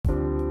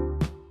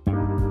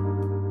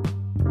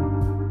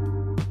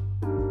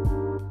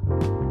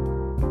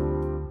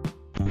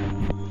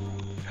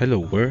Hello,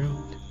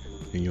 world,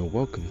 and you're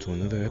welcome to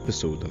another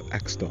episode of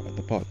Axstar,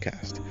 the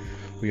podcast.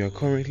 We are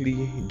currently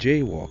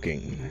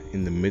jaywalking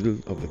in the middle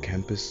of the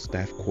campus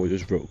staff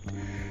quarters road.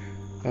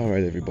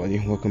 Alright, everybody,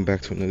 welcome back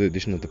to another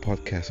edition of the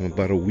podcast. I'm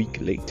about a week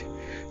late.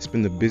 It's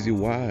been a busy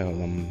while.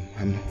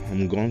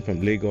 I'm gone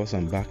from Lagos.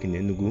 I'm back in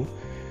Enugu.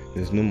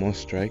 There's no more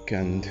strike,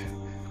 and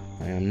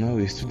I am now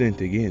a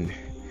student again.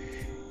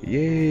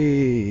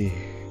 Yay!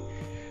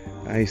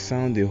 I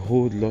sound a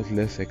whole lot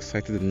less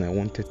excited than I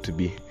wanted to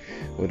be.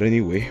 But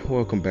anyway,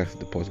 welcome back to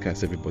the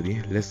podcast,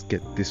 everybody. Let's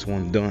get this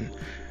one done.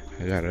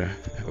 I gotta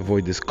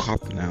avoid this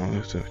cop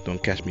now, so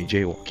don't catch me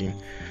jaywalking.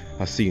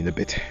 I'll see you in a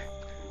bit.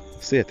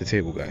 Stay at the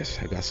table, guys.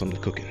 I got something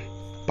cooking.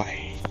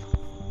 Bye.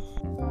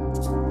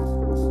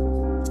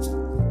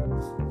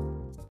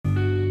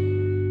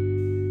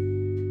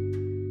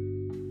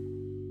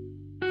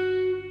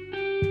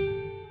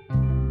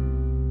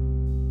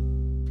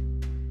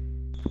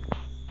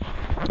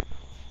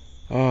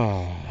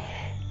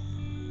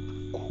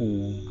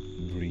 Cool,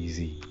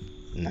 breezy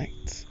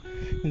nights.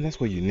 And that's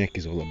what your neck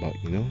is all about,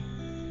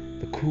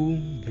 The cool,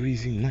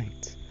 breezy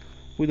nights.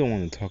 We don't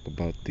want to talk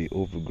about the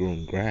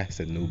overgrown grass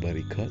that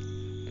nobody cut,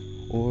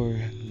 or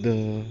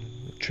the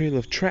trail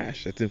of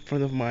trash that's in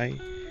front of my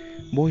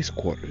boys'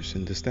 quarters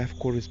in the staff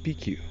quarters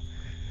PQ.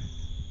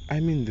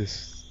 I'm in the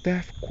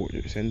staff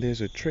quarters and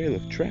there's a trail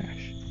of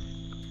trash.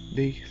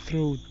 They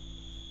throw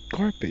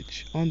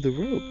garbage on the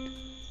road.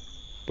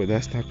 But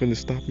that's not going to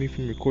stop me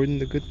from recording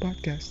the good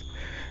podcast.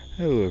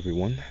 Hello,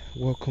 everyone.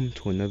 Welcome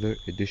to another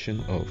edition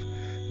of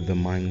The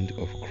Mind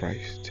of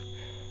Christ.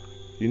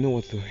 You know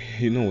what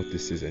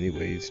this is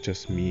anyway. It's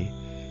just me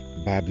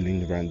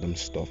babbling random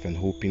stuff and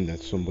hoping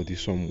that somebody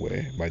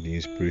somewhere, by the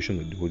inspiration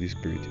of the Holy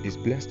Spirit, is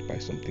blessed by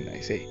something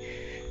I say.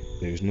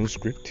 There is no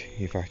script.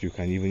 In fact, you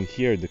can even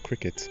hear the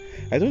crickets.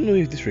 I don't know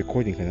if this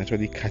recording can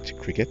actually catch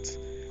crickets,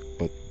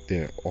 but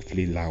they're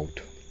awfully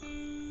loud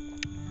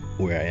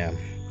where I am.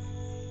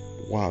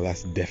 Wow,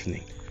 that's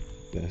deafening.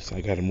 Yes,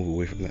 I gotta move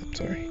away from that.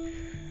 Sorry.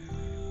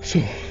 So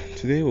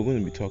today we're going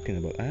to be talking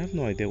about, I have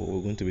no idea what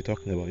we're going to be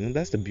talking about.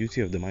 That's the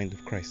beauty of the mind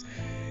of Christ.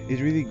 It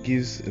really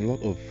gives a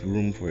lot of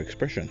room for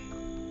expression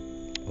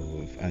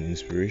of an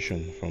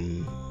inspiration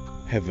from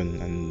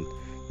heaven and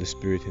the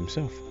Spirit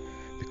himself,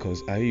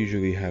 because I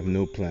usually have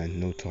no plan,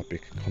 no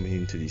topic coming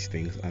into these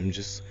things. I'm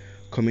just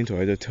coming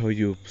to either tell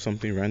you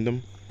something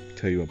random,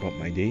 tell you about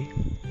my day,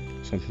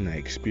 something I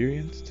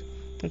experienced,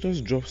 or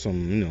just drop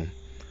some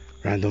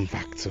random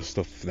facts or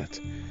stuff that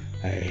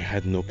I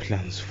had no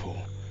plans for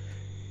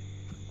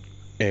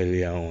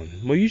earlier on.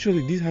 But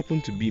usually these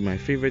happen to be my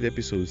favorite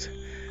episodes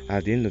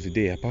at the end of the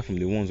day, apart from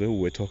the ones where we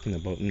were talking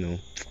about, I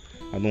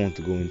don't want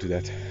to go into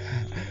that.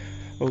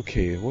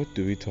 Okay, what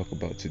do we talk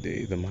about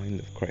today? The mind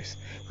of Christ.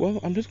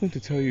 Well, I'm just going to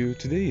tell you,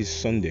 today is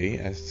Sunday,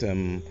 as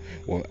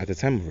at the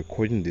time of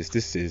recording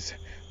this is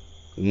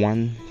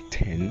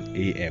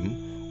 1:10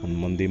 a.m. on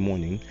Monday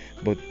morning,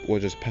 but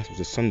what just passed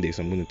was a Sunday,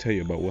 so I'm going to tell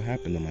you about what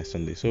happened on my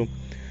Sunday. So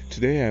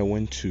today I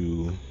went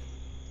to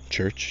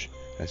church,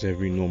 as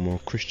every normal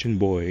Christian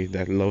boy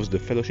that loves the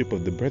fellowship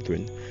of the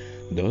brethren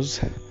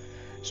does.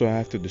 So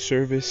after the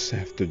service,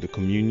 after the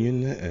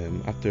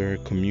communion, after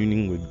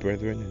communing with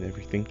brethren and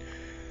everything,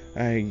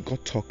 I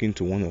got talking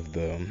to one of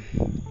the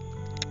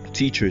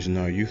teachers in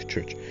our youth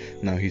church.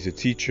 Now he's a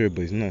teacher,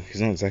 but he's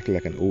not exactly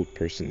like an old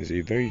person. He's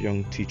a very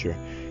young teacher.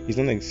 He's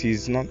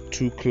not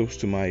too close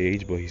to my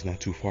age, but he's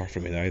not too far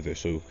from it either.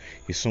 So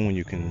he's someone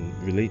you can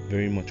relate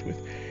very much with.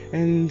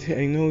 And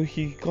I know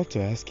he got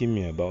to asking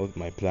me about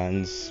my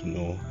plans,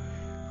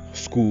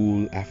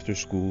 school, after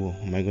school.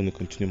 Am I going to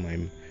continue my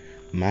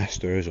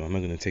masters, or am I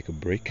going to take a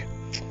break?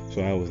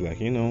 So I was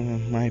like,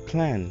 my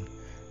plan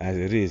as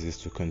it is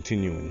to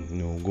continue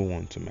and go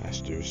on to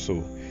masters,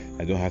 so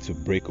I don't have to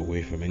break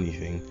away from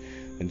anything.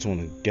 I just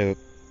want to get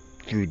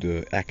through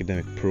the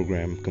academic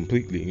program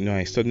completely.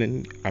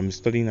 I'm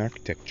studying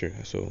architecture,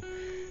 so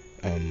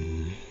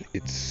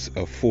it's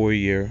a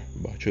 4-year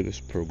bachelor's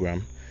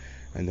program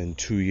and then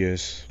 2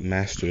 years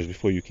masters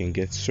before you can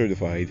get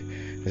certified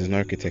as an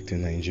architect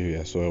in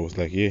Nigeria. So I was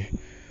like,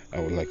 I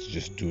would like to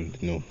just do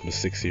the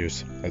 6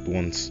 years at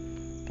once.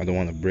 I don't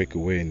want to break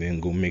away and then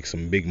go make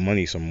some big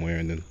money somewhere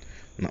and then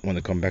not want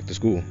to come back to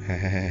school.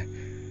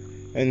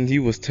 And he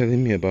was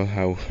telling me about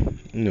how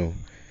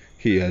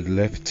he had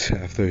left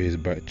after his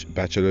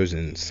bachelor's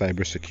in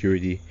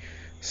cybersecurity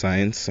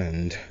science,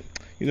 and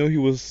he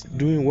was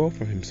doing well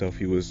for himself.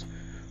 He was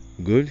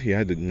good. He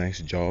had a nice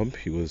job.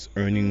 He was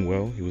earning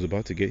well. He was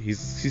about to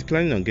he's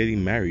planning on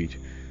getting married.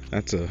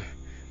 That's a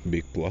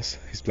big plus.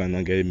 He's planning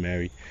on getting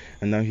married,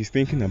 and now he's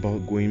thinking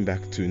about going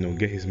back to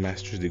get his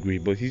master's degree.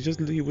 But he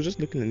was just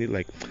looking at it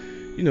like,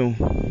 he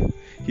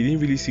didn't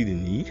really see the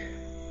need.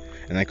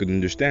 And I could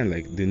understand,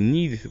 like, the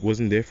need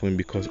wasn't there for him,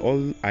 because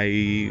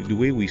the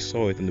way we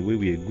saw it and the way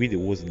we agreed, it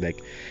was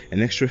like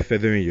an extra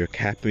feather in your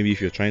cap, maybe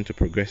if you're trying to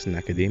progress in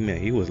academia.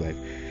 He was like,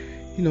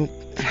 do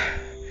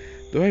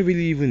I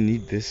really even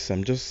need this?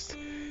 I'm just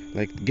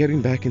like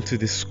getting back into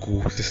this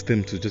school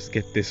system to just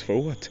get this for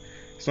what?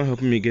 It's not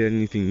helping me get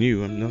anything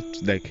new. I'm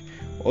not like,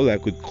 all I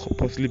could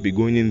possibly be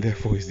going in there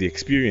for is the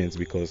experience,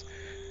 because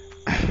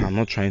I'm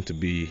not trying to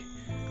be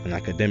an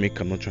academic.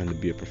 I'm not trying to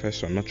be a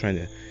professor. I'm not trying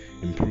to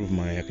improve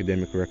my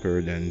academic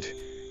record and,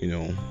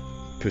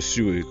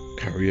 pursue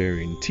a career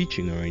in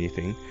teaching or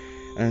anything.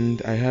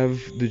 And I have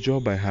the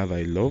job I have,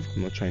 I love.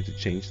 I'm not trying to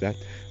change that.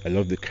 I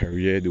love the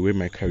career, the way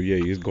my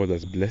career is. God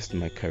has blessed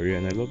my career,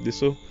 and I love this.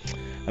 So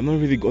I've not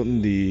really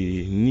gotten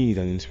the need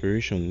and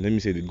inspiration, let me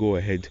say the go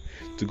ahead,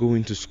 to go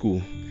into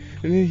school.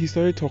 And then he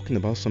started talking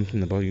about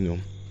something about,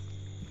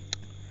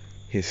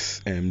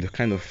 his the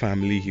kind of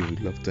family he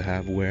would love to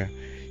have, where,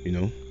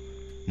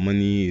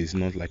 money is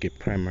not like a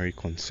primary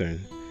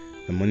concern.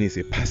 The money is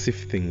a passive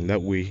thing.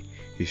 That way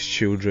his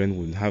children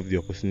would have the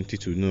opportunity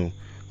to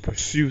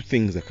pursue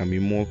things that can be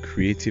more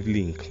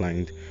creatively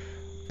inclined,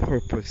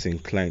 purpose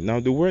inclined. Now,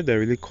 the word that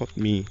really caught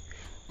me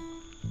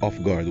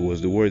off guard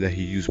was the word that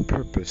he used,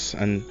 purpose,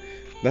 and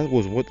that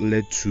was what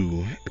led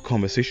to a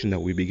conversation that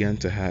we began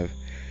to have.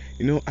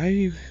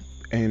 I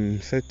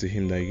said to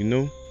him that,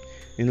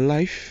 in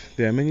life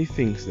there are many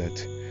things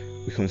that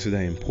we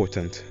consider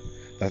important,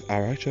 that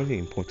are actually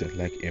important,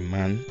 like a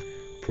man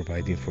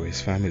providing for his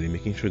family,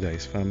 making sure that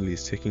his family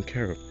is taken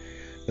care of.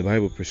 The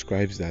Bible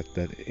prescribes that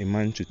a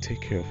man should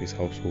take care of his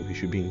household. He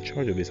should be in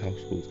charge of his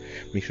household,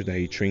 make sure that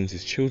he trains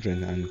his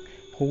children and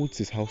holds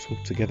his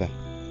household together.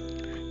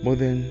 But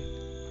then,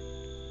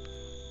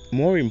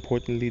 more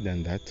importantly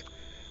than that,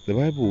 the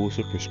Bible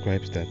also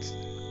prescribes that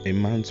a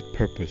man's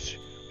purpose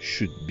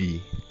should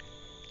be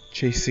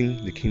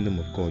chasing the kingdom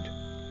of God.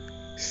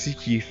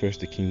 Seek ye first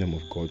the kingdom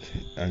of God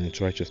and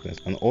its righteousness,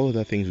 and all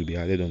other things will be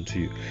added unto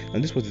you.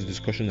 And this was the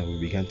discussion that we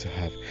began to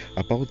have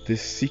about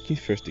this seeking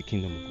first the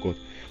kingdom of God.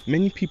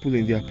 Many people,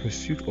 in their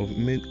pursuit of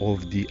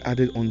the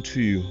added unto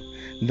you,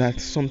 that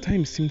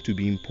sometimes seem to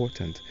be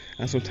important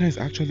and sometimes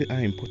actually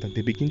are important,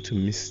 they begin to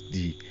miss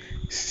the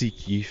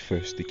seek ye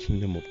first the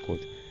kingdom of God.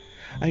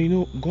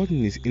 And God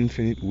in his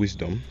infinite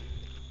wisdom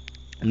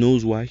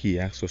knows why he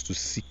asks us to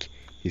seek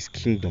his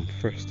kingdom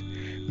first.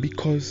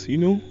 Because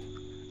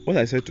what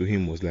I said to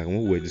him was, like,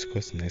 when we were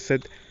discussing, I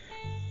said,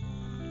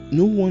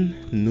 no one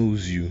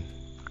knows you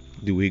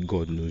the way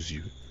God knows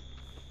you.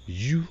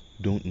 You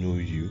don't know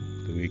you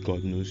the way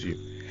God knows you.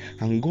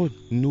 And God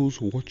knows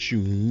what you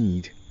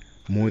need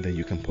more than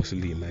you can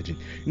possibly imagine.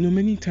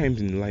 Many times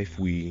in life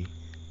we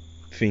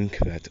think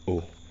that,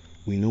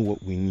 we know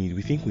what we need.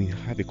 We think we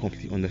have a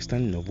complete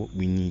understanding of what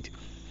we need,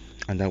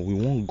 and that we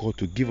want God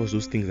to give us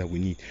those things that we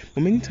need.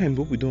 But many times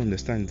what we don't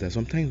understand is that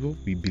sometimes what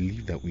we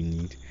believe that we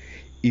need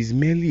is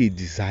merely a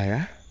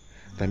desire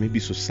that maybe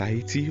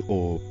society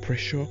or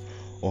pressure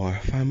or our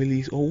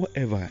families or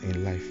whatever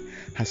in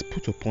life has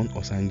put upon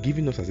us and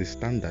given us as a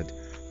standard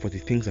for the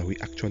things that we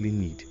actually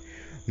need.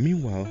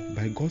 Meanwhile,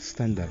 by God's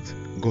standards,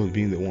 God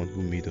being the one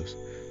who made us,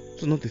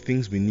 those are not the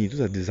things we need.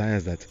 Those are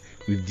desires that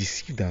we've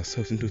deceived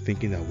ourselves into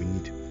thinking that we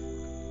need.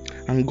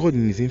 And God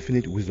in his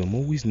infinite wisdom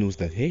always knows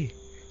that, hey,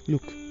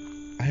 look,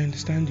 I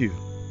understand you.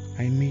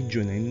 I made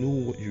you and I know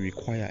what you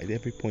require at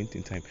every point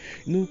in time.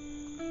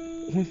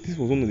 This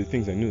was one of the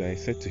things I knew that I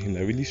said to him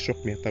that really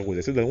struck me afterwards.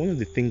 I said that one of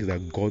the things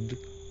that God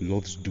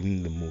loves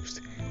doing the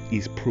most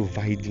is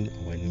providing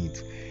our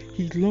needs.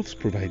 He loves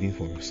providing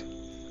for us.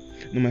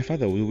 My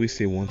father would always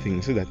say one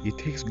thing, so that it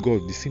takes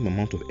God the same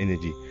amount of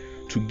energy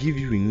to give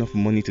you enough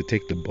money to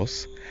take the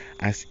bus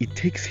as it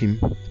takes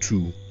him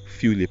to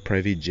fuel a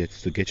private jet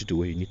to get you to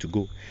where you need to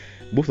go.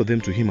 Both of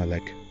them to him are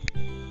like,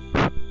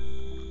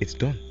 it's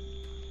done.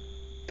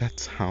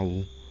 That's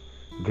how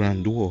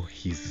grandeur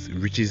his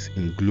riches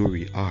in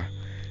glory are.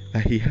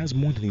 That he has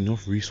more than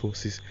enough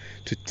resources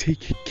to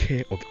take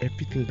care of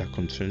everything that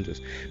concerns us.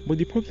 But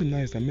the problem now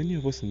is that many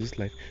of us in this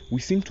life,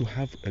 we seem to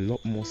have a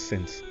lot more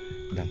sense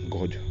than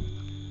God.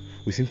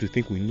 We seem to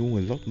think we know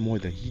a lot more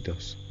than he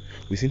does.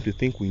 We seem to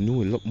think we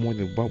know a lot more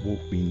about what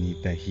we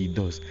need than he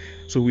does.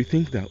 So we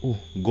think that,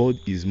 God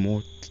is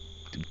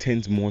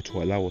tends more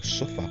to allow us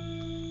suffer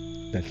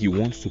than he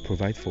wants to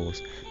provide for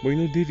us. But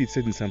David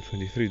said in Psalm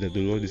 23 that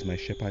the Lord is my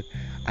shepherd.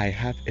 I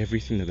have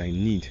everything that I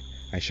need.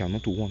 I shall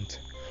not want.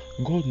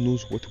 God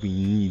knows what we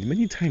need.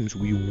 Many times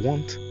we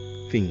want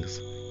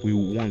things.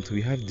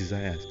 We have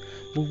desires.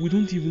 But we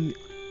don't even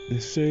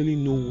necessarily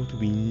know what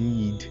we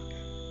need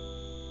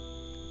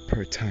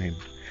per time.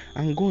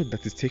 And God,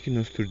 that is taking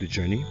us through the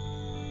journey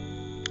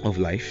of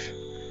life,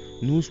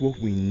 knows what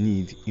we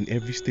need in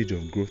every stage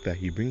of growth that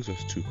he brings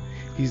us to.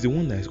 He's the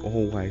one that is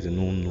all wise and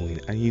all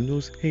knowing, and he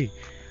knows, hey,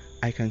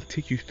 I can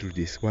take you through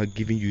this while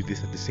giving you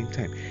this at the same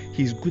time.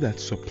 He's good at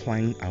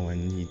supplying our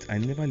needs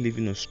and never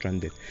leaving us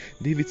stranded.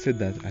 David said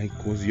that I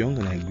was young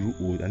and I grew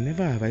old, and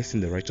never have I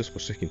seen the righteous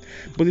forsaken.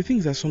 But the thing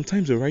is that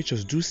sometimes the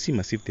righteous do seem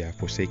as if they are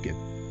forsaken.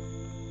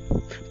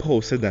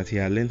 Paul said that he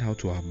had learned how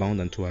to abound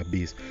and to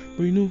abase.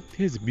 But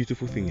here's the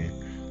beautiful thing.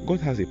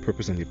 God has a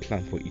purpose and a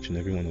plan for each and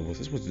every one of us.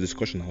 This was the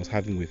discussion I was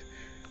having with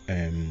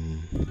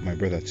my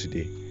brother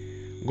today.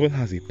 God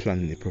has a plan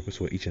and a purpose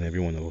for each and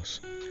every one of us.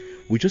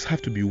 We just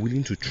have to be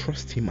willing to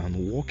trust him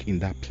and walk in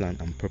that plan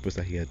and purpose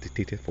that he has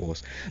dictated for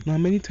us. Now,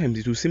 many times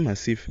it will seem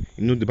as if,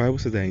 the Bible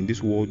says that in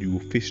this world you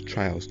will face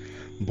trials,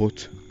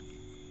 but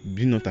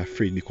be not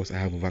afraid because I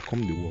have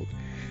overcome the world.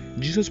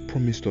 Jesus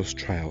promised us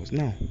trials.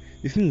 Now,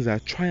 the thing is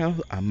that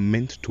trials are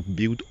meant to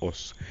build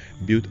us,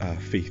 build our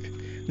faith.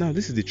 Now,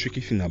 this is the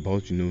tricky thing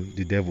about,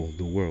 the devil,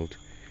 the world.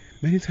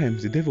 Many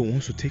times the devil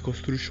wants to take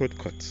us through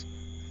shortcuts.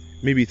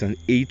 Maybe it's an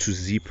A to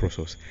Z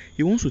process.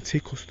 He wants to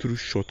take us through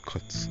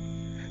shortcuts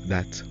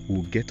that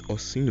will get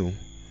us,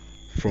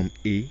 from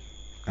A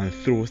and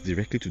throw us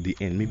directly to the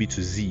end, maybe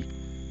to Z,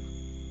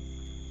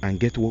 and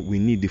get what we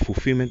need, the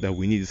fulfillment that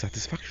we need, the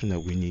satisfaction that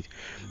we need.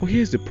 But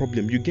here's the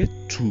problem: you get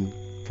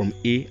from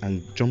A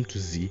and jump to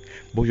Z,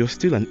 but you're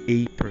still an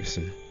A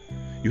person.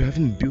 You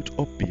haven't built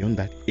up beyond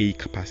that A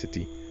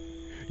capacity.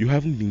 You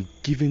haven't been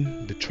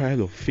given the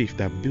trial of faith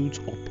that builds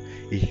up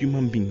a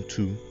human being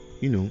to,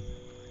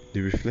 the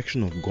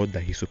reflection of God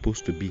that he's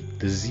supposed to be,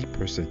 the Z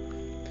person.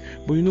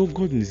 But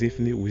God in his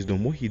infinite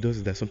wisdom, what he does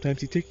is that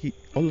sometimes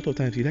a lot of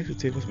times he likes to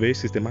take us very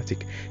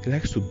systematic. He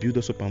likes to build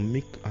us up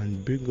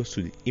and bring us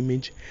to the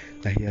image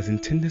that he has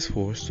intended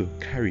for us to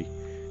carry,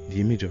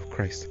 the image of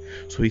Christ.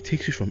 So he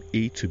takes you from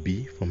A to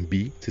B, from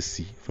B to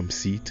C, from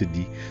C to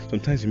D.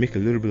 Sometimes you make a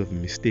little bit of a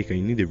mistake and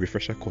you need a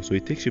refresher course, so he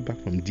takes you back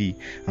from D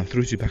and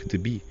throws you back to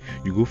B.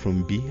 You go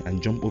from B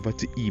and jump over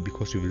to E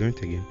because you've learned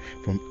again,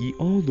 from E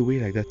all the way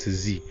like that to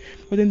Z.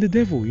 But then the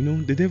devil,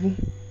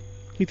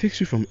 he takes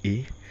you from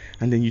A,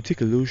 and then you take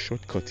a little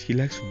shortcut. He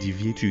likes to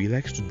deviate you. He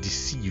likes to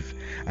deceive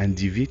and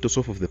deviate us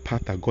off of the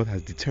path that God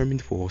has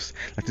determined for us,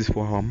 that is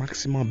for our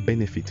maximum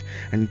benefit,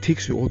 and he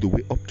takes you all the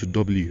way up to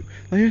W.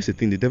 Now here's the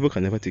thing: the devil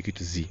can never take you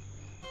to Z.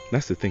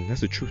 That's the thing.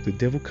 That's the truth. The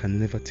devil can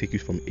never take you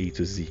from A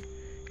to Z.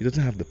 He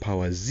doesn't have the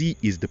power. Z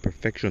is the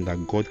perfection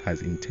that God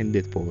has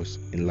intended for us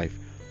in life.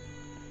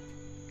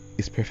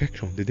 It's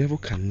perfection. The devil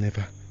can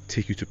never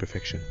take you to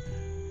perfection.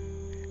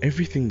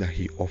 Everything that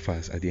he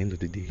offers at the end of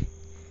the day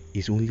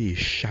is only a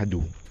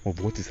shadow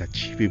of what is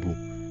achievable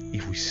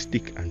if we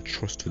stick and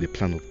trust to the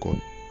plan of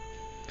God.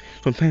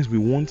 Sometimes we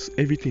want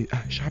everything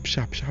sharp.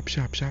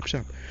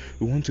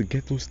 We want to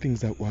get those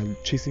things that we're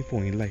chasing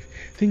for in life.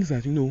 Things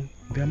that,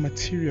 they are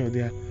material,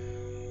 they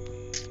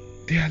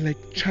are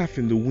like chaff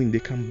in the wind, they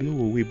can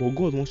blow away. But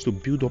God wants to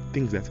build up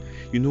things that,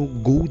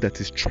 gold that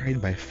is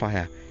tried by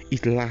fire,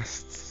 it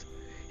lasts.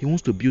 He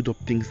wants to build up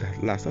things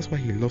that last. That's why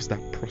he loves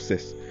that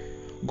process.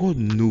 God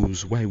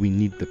knows why we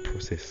need the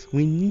process.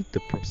 We need the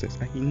process,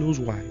 and he knows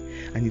why,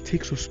 and he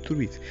takes us through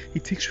it. He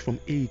takes you from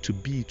A to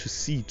B to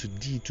C to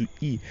D to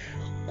E,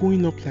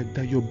 going up like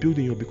that. You're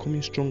building, you're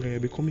becoming stronger, you're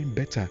becoming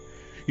better.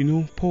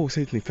 Paul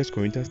said in 1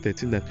 Corinthians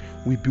 13 that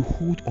we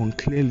behold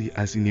unclearly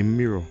as in a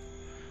mirror,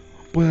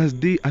 but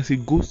as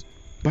it goes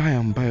by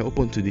and by up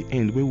unto the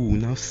end, where we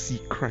will now see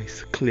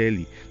Christ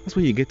clearly. That's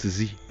when you get to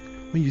Z.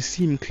 When you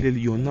see him clearly,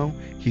 you're now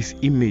his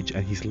image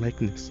and his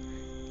likeness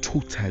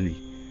totally.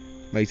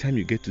 By the time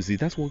you get to see,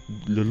 that's what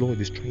the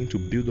Lord is trying to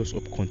build us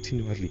up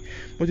continually.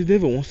 But the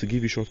devil wants to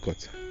give you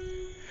shortcuts.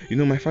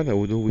 My father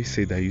would always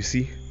say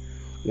that,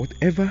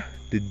 whatever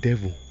the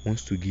devil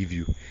wants to give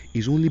you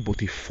is only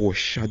but a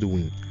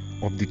foreshadowing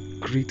of the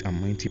great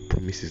and mighty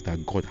promises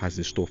that God has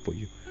in store for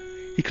you.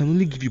 He can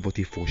only give you but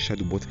a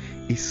foreshadow, but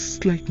a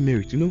slight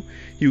merit.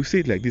 He will say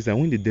it like this: that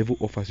when the devil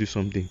offers you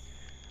something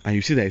and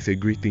you see that it's a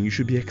great thing, you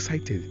should be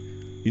excited.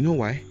 You know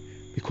why?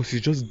 Because he's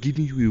just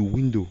giving you a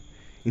window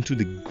into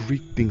the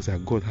great things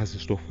that God has in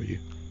store for you,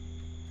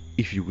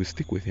 if you will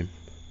stick with him.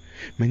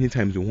 Many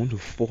times we want to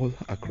fall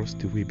across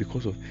the way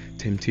because of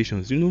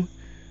temptations.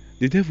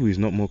 The devil is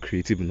not more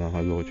creative than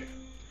our Lord.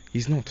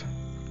 He's not.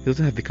 He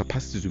doesn't have the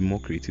capacity to be more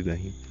creative than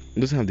him.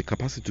 He doesn't have the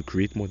capacity to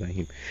create more than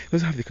him. He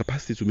doesn't have the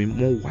capacity to be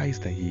more wise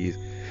than he is.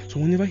 So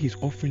whenever he's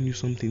offering you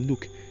something,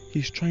 look,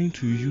 he's trying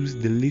to use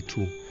the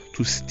little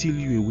to steal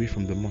you away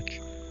from the much.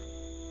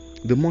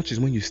 The much is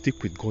when you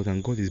stick with God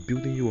and God is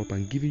building you up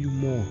and giving you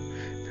more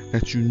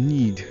that you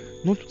need.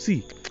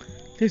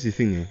 Here's the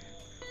thing,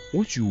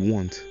 what you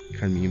want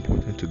can be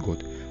important to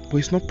God, but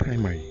it's not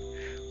primary.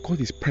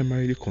 God is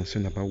primarily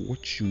concerned about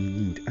what you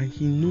need, and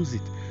he knows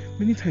it.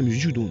 Many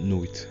times you don't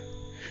know it.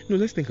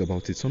 Let's think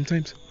about it.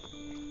 Sometimes,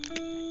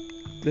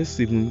 let's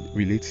even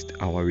relate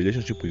our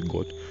relationship with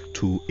God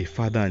to a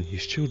father and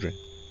his children.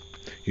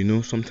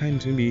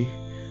 Sometimes maybe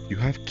you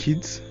have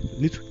kids,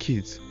 little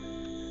kids,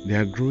 they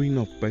are growing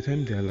up. By the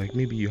time they are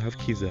maybe you have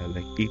kids that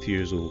are 8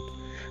 years old,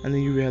 and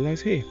then you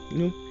realize, hey,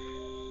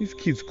 these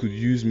kids could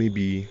use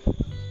maybe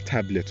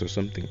tablets or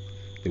something.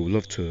 They would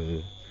love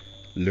to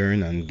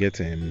learn and get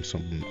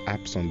some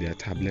apps on their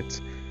tablets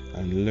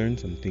and learn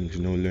some things,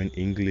 learn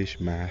English,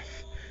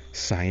 math,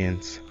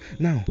 science.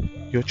 Now,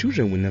 your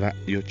children that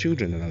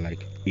are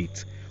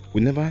 8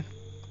 will never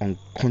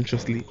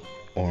unconsciously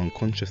or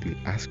unconsciously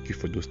ask you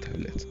for those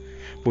tablets.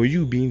 But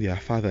you being their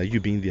father, you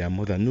being their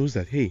mother, knows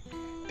that, hey,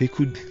 they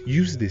could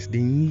use this,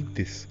 they need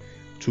this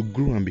to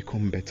grow and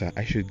become better.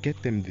 I should get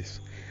them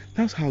this.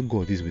 That's how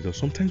God is with us.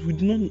 Sometimes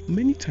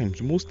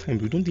most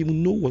times we don't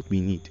even know what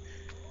we need.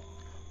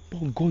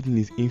 But God in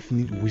his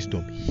infinite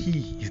wisdom,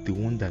 he is the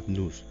one that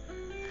knows.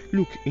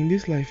 Look, in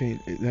this life,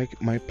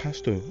 like my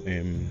pastor,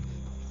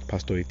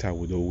 Pastor Ita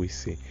would always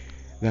say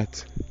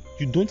that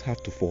you don't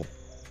have to fall.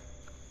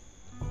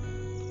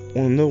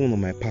 Another one of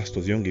my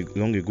pastors,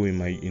 long ago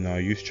in our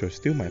youth church,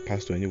 still my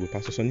pastor anyway,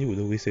 Pastor Sonny would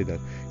always say that,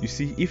 you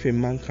see, if a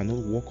man cannot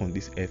walk on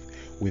this earth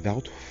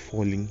without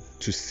falling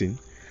to sin,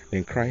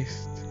 then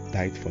Christ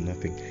died for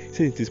nothing. He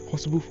said it is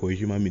possible for a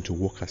human being to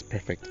walk as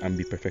perfect and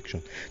be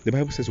perfection. The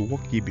Bible says, walk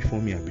ye before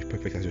me and be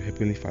perfect as your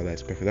heavenly Father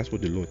is perfect. That's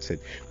what the Lord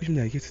said. Which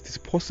means that yes, it is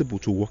possible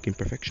to walk in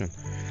perfection.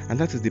 And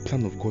that is the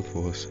plan of God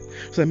for us.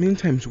 So that many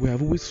times we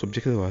have always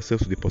subjected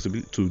ourselves to the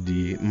possibility, to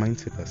the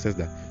mindset that says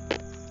that,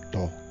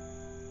 oh,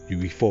 you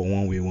will fall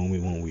one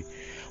way.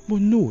 But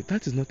no,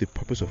 that is not the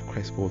purpose of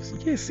Christ for us.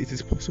 Yes, it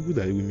is possible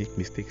that we make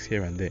mistakes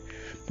here and there,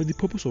 but the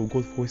purpose of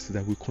God for us is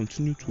that we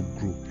continue to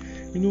grow.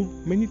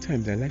 Many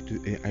times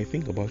I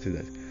think about it,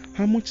 that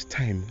how much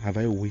time have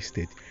I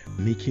wasted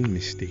making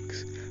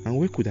mistakes, and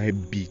where could I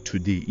be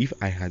today if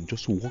I had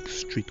just walked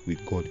straight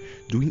with God,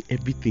 doing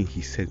everything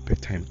He said per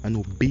time and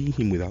obeying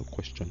Him without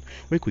question?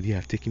 Where could He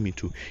have taken me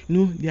to?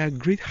 There are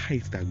great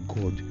heights that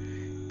God,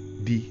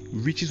 the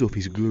riches of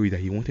His glory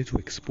that He wanted to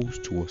expose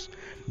to us,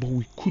 but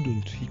He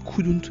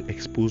couldn't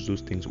expose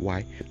those things.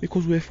 Why?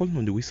 Because we were falling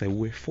on the wayside.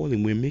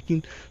 We're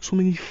making so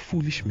many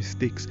foolish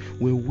mistakes.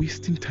 We're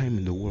wasting time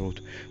in the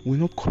world. We're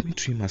not coming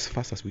to Him as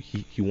fast as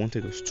He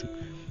wanted us to.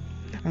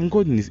 And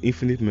God, in His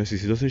infinite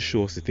mercies, He doesn't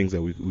show us the things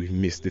that we've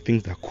missed, the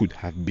things that could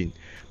have been,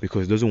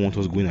 because He doesn't want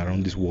us going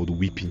around this world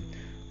weeping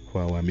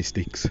for our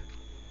mistakes.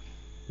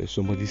 There's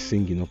somebody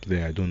singing up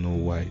there. I don't know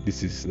why.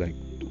 This is like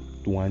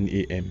 1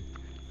 a.m.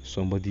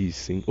 Somebody is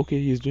singing.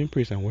 Okay, he's doing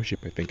praise and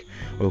worship, I think.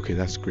 Okay,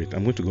 that's great.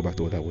 I'm going to go back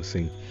to what I was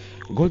saying.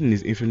 God, in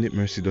His infinite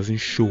mercy, doesn't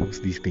show us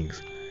these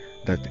things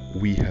that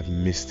we have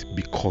missed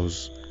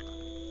because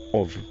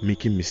of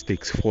making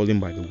mistakes,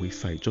 falling by the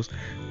wayside, just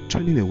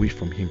turning away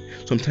from Him.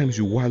 Sometimes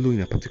you wallow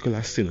in a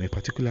particular sin or a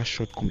particular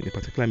shortcoming, a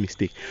particular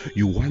mistake.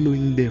 You wallow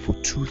in there for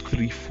 2,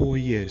 3, 4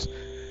 years.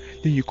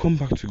 Then you come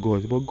back to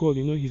God. But God,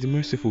 He's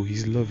merciful,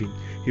 He's loving.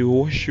 He will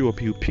wash you up,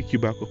 He will pick you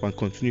back up and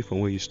continue from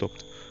where you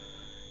stopped.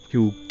 He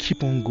will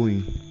keep on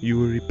going. You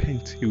will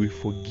repent. He will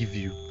forgive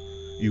you.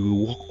 You will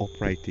walk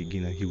upright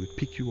again, and He will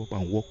pick you up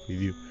and walk with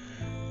you.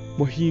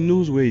 But He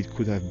knows where it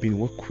could have been,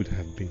 what could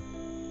have been,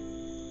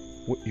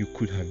 what you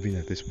could have been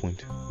at this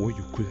point, what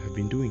you could have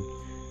been doing,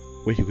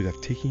 where He could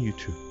have taken you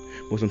to.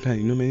 But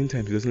sometimes, many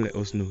times He doesn't let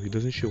us know. He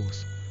doesn't show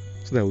us,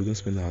 so that we don't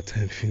spend our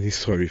time feeling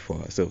sorry for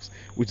ourselves,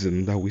 which is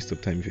another waste of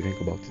time if you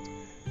think about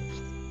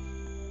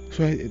it.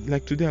 So,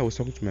 like today, I was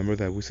talking to my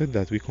brother. We said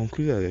that we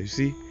concluded that, you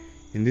see,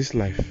 in this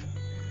life,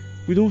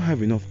 we don't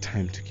have enough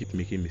time to keep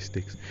making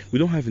mistakes. We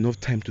don't have enough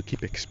time to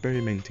keep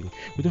experimenting.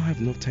 We don't have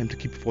enough time to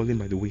keep falling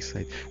by the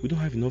wayside. We don't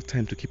have enough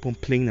time to keep on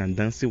playing and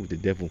dancing with the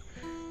devil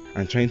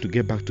and trying to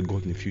get back to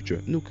God in the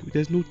future. Look,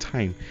 there's no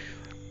time.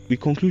 The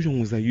conclusion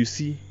was that, you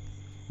see,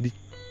 the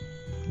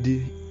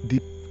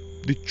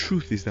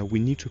truth is that we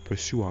need to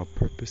pursue our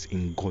purpose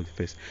in God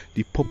first,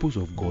 the purpose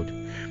of God.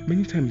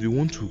 Many times we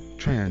want to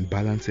try and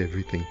balance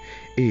everything.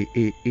 We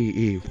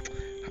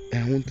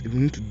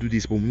need to do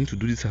this, but we need to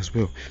do this as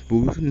well. But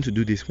we also need to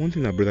do this. One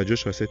thing that Brother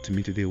Joshua said to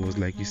me today was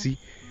like, you see,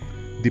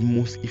 the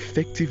most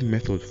effective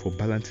method for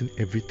balancing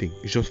everything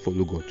is just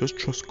follow God. Just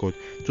trust God.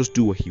 Just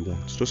do what He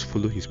wants. Just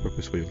follow His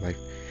purpose for your life.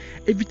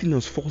 Everything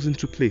else falls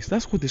into place.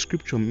 That's what the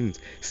scripture means.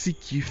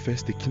 Seek ye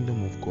first the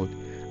kingdom of God,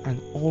 and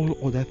all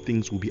other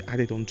things will be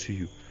added unto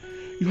you.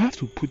 You have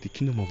to put the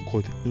kingdom of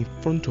God in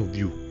front of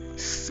you.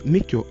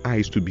 Make your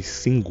eyes to be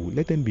single.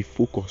 Let them be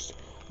focused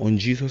on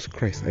Jesus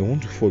Christ. I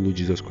want to follow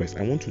Jesus Christ.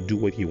 I want to do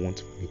what He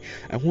wants for me.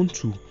 I want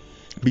to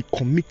be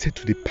committed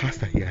to the path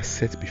that He has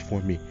set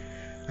before me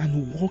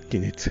and walk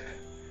in it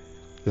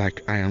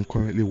like I am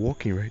currently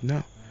walking right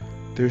now.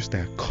 There's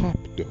that cop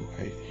though.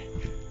 I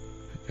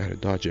gotta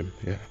dodge him.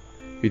 Yeah,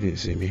 he didn't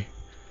see me.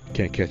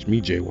 Can't catch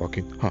me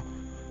jaywalking, huh?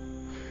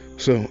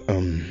 So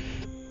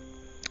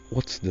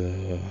what's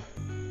the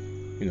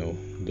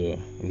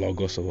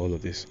logos of all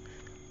of this?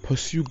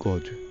 Pursue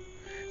God.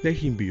 Let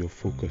Him be your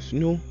focus.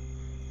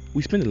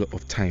 We spend a lot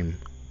of time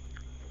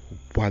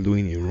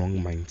wallowing in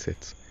wrong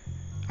mindsets.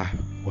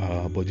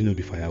 Our body no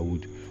be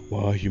firewood.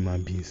 We're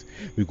human beings.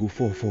 We go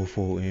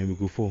fall, and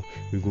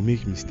we go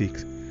make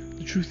mistakes.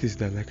 The truth is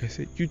that, like I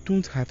said, you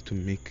don't have to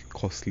make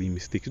costly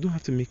mistakes. You don't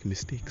have to make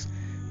mistakes.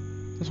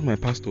 That's what my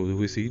pastor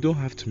always say. You don't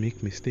have to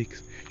make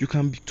mistakes. You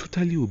can be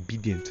totally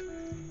obedient,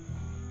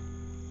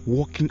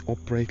 walking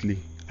uprightly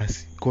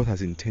as God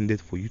has intended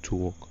for you to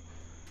walk.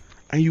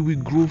 And you will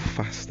grow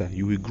faster,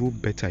 you will grow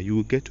better, you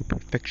will get to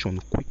perfection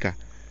quicker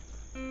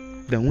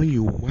than when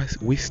you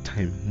waste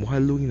time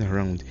wallowing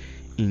around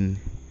in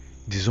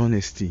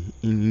dishonesty,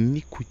 in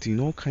iniquity, in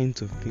all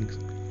kinds of things.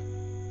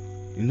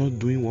 You're not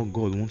doing what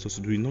God wants us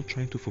to do. You're not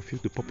trying to fulfill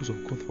the purpose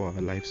of God for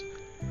our lives.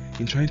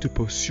 In trying to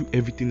pursue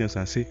everything else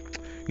and say,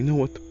 you know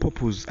what,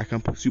 purpose, I can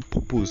pursue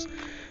purpose.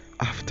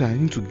 After I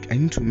need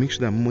to make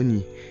sure that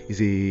money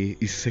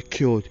is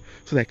secured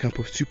so that I can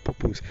pursue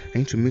purpose. I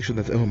need to make sure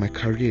that my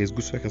career is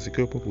good so I can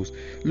secure purpose.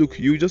 Look,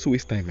 you just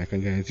waste time. I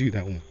can guarantee you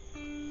that one.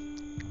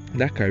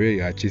 That career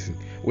you are chasing,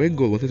 where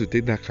God wanted to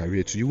take that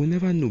career to, you will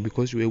never know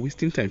because you were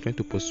wasting time trying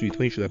to pursue it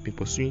when you should have been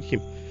pursuing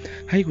Him.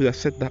 How He would have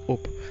set that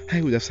up, how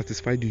He would have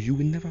satisfied you, you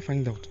will never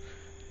find out.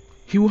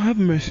 He will have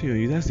mercy on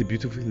you. That's the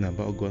beautiful thing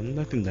about God.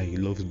 Another thing that He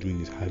loves doing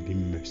is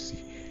having mercy.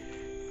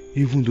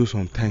 Even though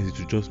sometimes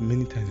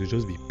many times it will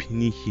just be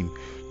pinning Him,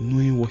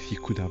 knowing what He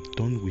could have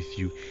done with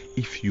you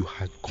if you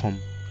had come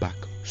back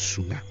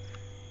sooner.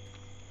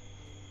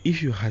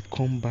 If you had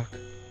come back,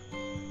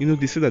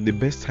 they say that the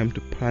best time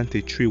to plant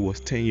a tree was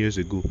 10 years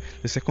ago.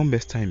 The second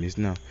best time is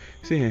now.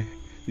 The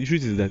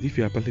truth is that if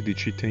you had planted a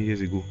tree 10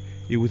 years ago,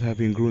 it would have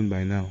been grown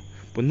by now.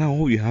 But now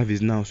all you have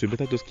is now, so you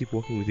better just keep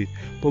working with it.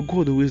 But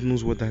God always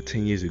knows what that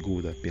 10 years ago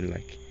would have been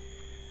like.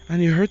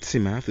 And it hurts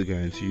Him, I have to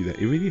guarantee you that.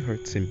 It really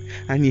hurts Him.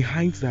 And He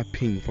hides that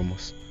pain from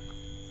us.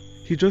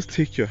 He just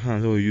takes your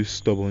hand, oh you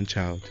stubborn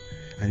child,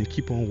 and He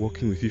keep on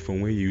walking with you from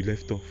where you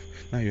left off.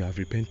 Now you have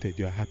repented,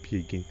 you are happy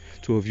again.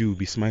 Two of you will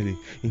be smiling.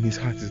 In His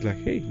heart, it's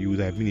like, hey, you would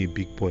have been a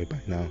big boy by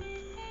now.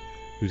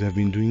 You would have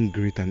been doing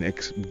great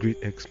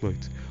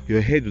exploits.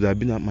 Your head would have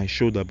been at my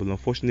shoulder, but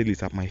unfortunately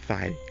it's at my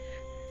thigh.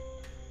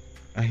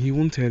 And He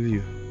won't tell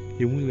you.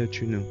 He won't let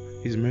you know.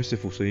 He's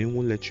merciful, so He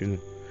won't let you know.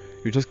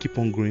 You just keep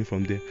on growing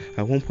from there.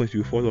 At one point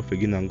you fall off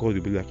again and God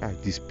will be like,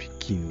 this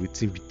Peking,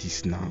 waiting be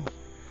this now.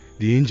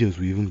 The angels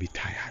will even be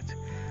tired.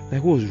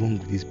 Like, what's wrong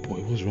with this boy?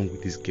 What's wrong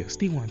with this girl?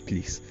 Stay one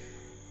place.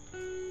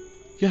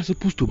 You are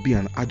supposed to be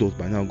an adult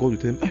by now. God will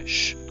tell him,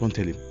 shh, don't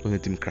tell him. Don't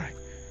let him cry.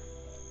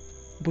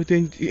 But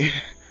then,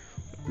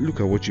 look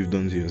at what you've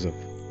done to yourself.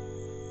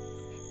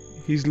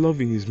 He's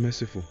loving, He's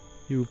merciful.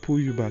 He will pull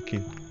you back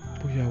in.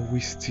 But you are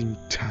wasting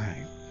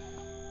time.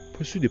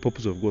 Pursue the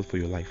purpose of God for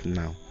your life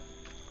now.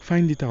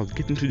 Find it out.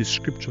 Get into the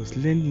scriptures.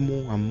 Learn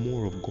more and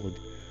more of God.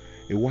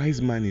 A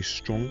wise man is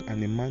strong,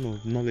 and a man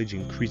of knowledge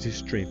increases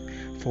strength.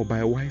 For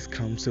by wise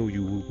counsel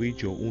you will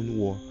wage your own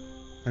war,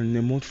 and in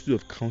a multitude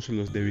of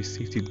counselors there is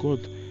safety.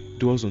 God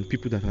dwells on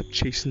people that are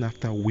chasing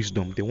after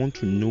wisdom. They want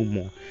to know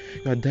more.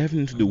 You are diving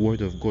into the word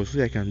of God so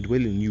that I can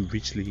dwell in you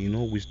richly in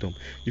all wisdom.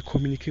 You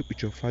communicate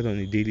with your Father on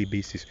a daily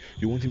basis.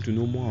 You want Him to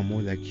know more and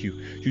more like you.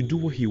 You do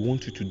what He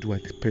wants you to do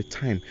at per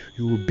time.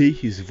 You obey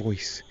His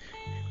voice.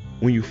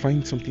 When you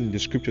find something in the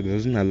scripture that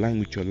doesn't align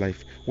with your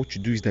life, what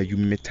you do is that you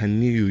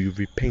metaneo, you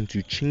repent,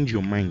 you change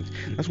your mind.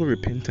 That's what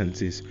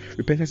repentance is.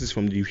 Repentance is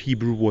from the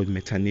Hebrew word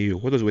metaneo.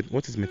 What is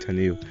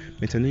metaneo?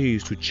 Metaneo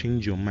is to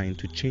change your mind,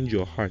 to change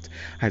your heart.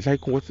 I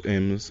like what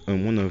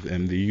one of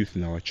the youth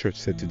in our church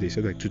said today. He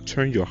said, like, to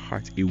turn your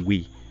heart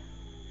away.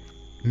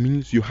 It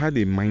means you had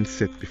a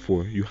mindset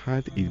before, you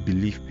had a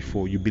belief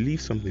before, you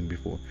believed something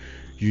before.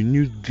 You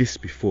knew this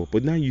before,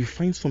 but now you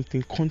find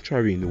something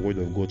contrary in the word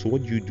of God. So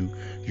what do?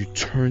 You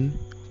turn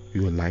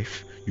your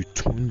life, you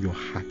turn your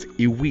heart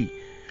away,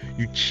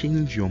 you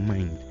change your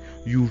mind,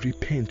 you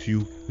repent,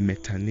 you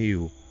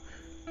metaneo.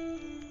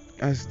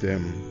 As the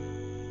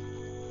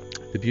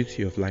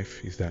beauty of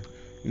life is that,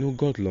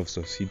 God loves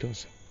us. He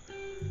does,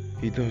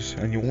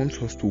 and He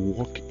wants us to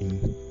walk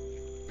in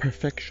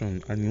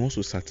perfection, and He wants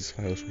to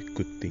satisfy us with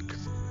good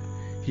things.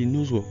 He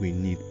knows what we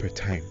need per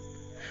time.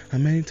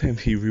 And many times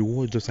He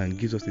rewards us and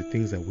gives us the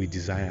things that we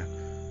desire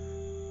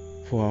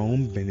for our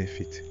own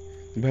benefit.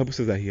 The Bible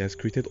says that He has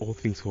created all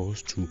things for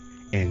us to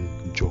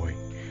enjoy.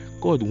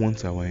 God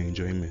wants our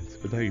enjoyment,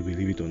 whether you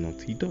believe it or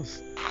not. He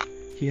does.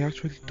 He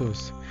actually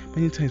does.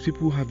 Many times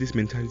people have this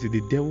mentality,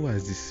 the devil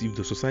has deceived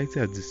us, society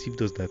has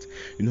deceived us that,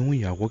 when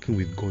you are working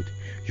with God,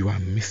 you are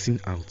missing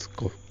out.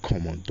 God,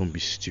 come on, don't be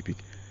stupid.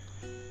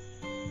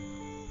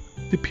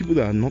 The people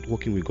that are not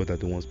working with God are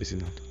the ones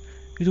missing out.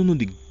 You don't know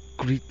the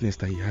greatness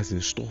that He has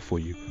in store for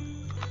you,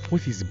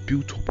 what He's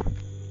built up.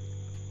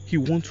 He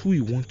wants who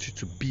He wants you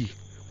to be,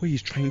 where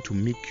He's trying to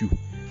make you,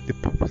 the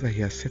purpose that He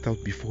has set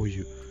out before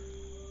you.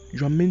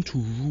 You are meant to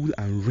rule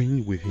and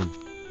reign with Him,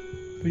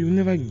 but you'll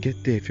never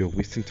get there if you're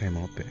wasting time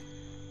out there.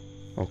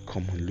 Oh,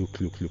 come on, look.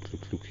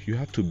 You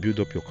have to build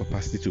up your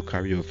capacity to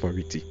carry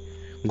authority.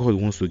 God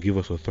wants to give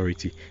us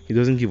authority. He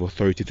doesn't give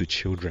authority to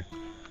children.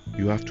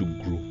 You have to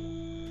grow.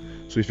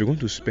 So if you're going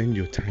to spend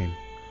your time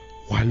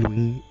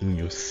wallowing in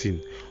your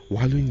sin,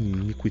 wallowing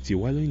in iniquity,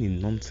 wallowing in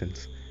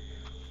nonsense,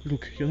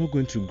 look, you're not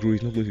going to grow.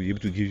 He's not going to be able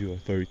to give you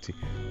authority.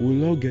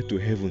 We'll all get to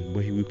heaven,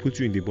 but He will put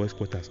you in the boys'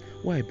 quarters.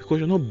 Why? Because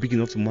you're not big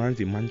enough to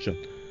warrant a mansion.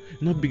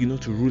 You're not big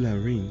enough to rule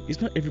and reign.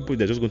 It's not everybody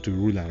that's just going to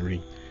rule and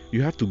reign.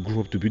 You have to grow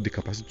up to build the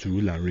capacity to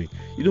rule and reign.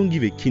 You don't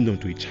give a kingdom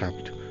to a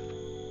child,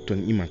 to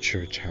an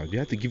immature child. You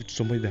have to give it to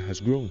somebody that has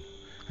grown,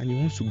 and He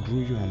wants to grow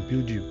you and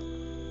build you.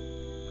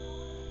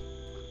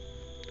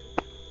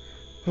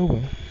 Oh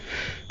well,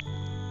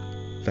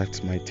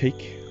 that's my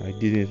take. I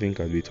didn't think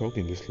I'd be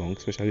talking this long,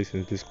 especially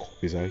since this cop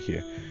is out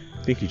here.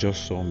 I think he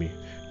just saw me,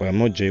 but I'm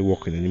not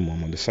jaywalking anymore.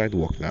 I'm on the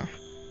sidewalk now.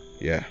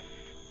 Yeah,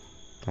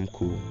 I'm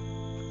cool.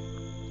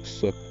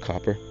 Sup,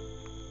 copper?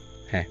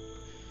 Heh.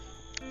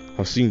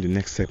 I'll see you in the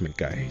next segment,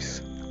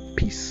 guys.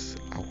 Peace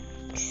out.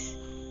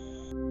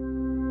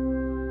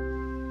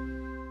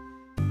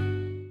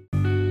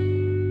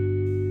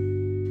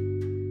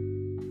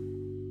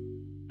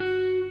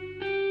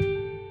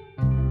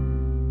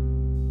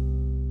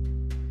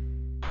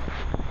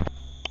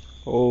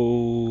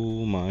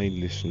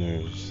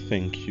 listeners,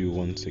 thank you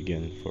once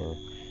again for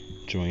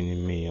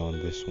joining me on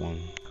this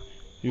one.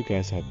 You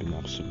guys have been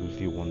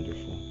absolutely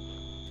wonderful,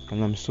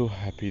 and I'm so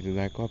happy that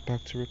I got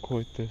back to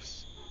record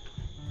this.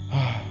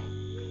 I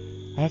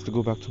have to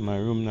go back to my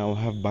room now.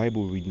 I have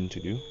Bible reading to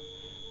do.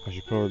 I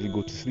should probably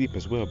go to sleep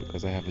as well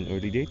because I have an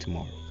early day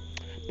tomorrow.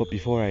 But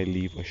before I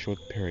leave, a short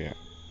prayer.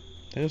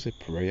 Let us say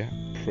prayer.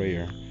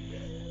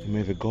 And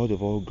may the God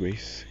of all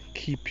grace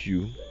keep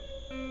you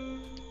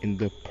in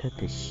the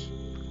purpose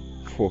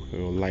for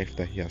your life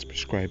that He has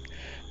prescribed,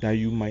 that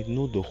you might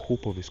know the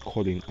hope of His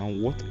calling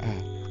and what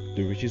are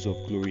the riches of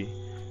glory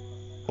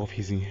of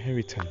His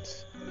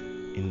inheritance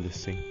in the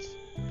saints.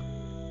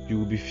 You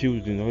will be filled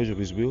with the knowledge of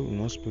His will,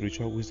 in all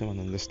spiritual wisdom and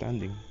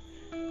understanding.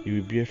 You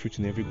will bear fruit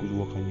in every good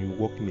work, and you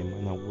walk in a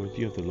manner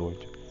worthy of the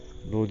Lord.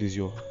 The Lord is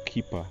your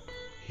keeper.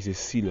 He's a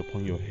seal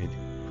upon your head.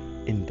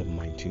 In the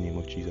mighty name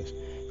of Jesus.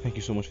 Thank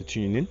you so much for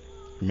tuning in.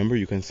 Remember,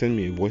 you can send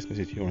me a voice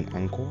message here on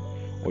Anchor,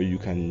 or you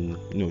can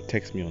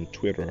text me on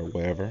Twitter or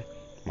wherever.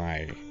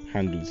 My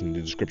handle is in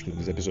the description of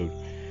this episode.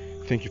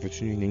 Thank you for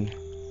tuning in,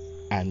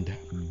 and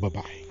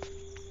bye-bye.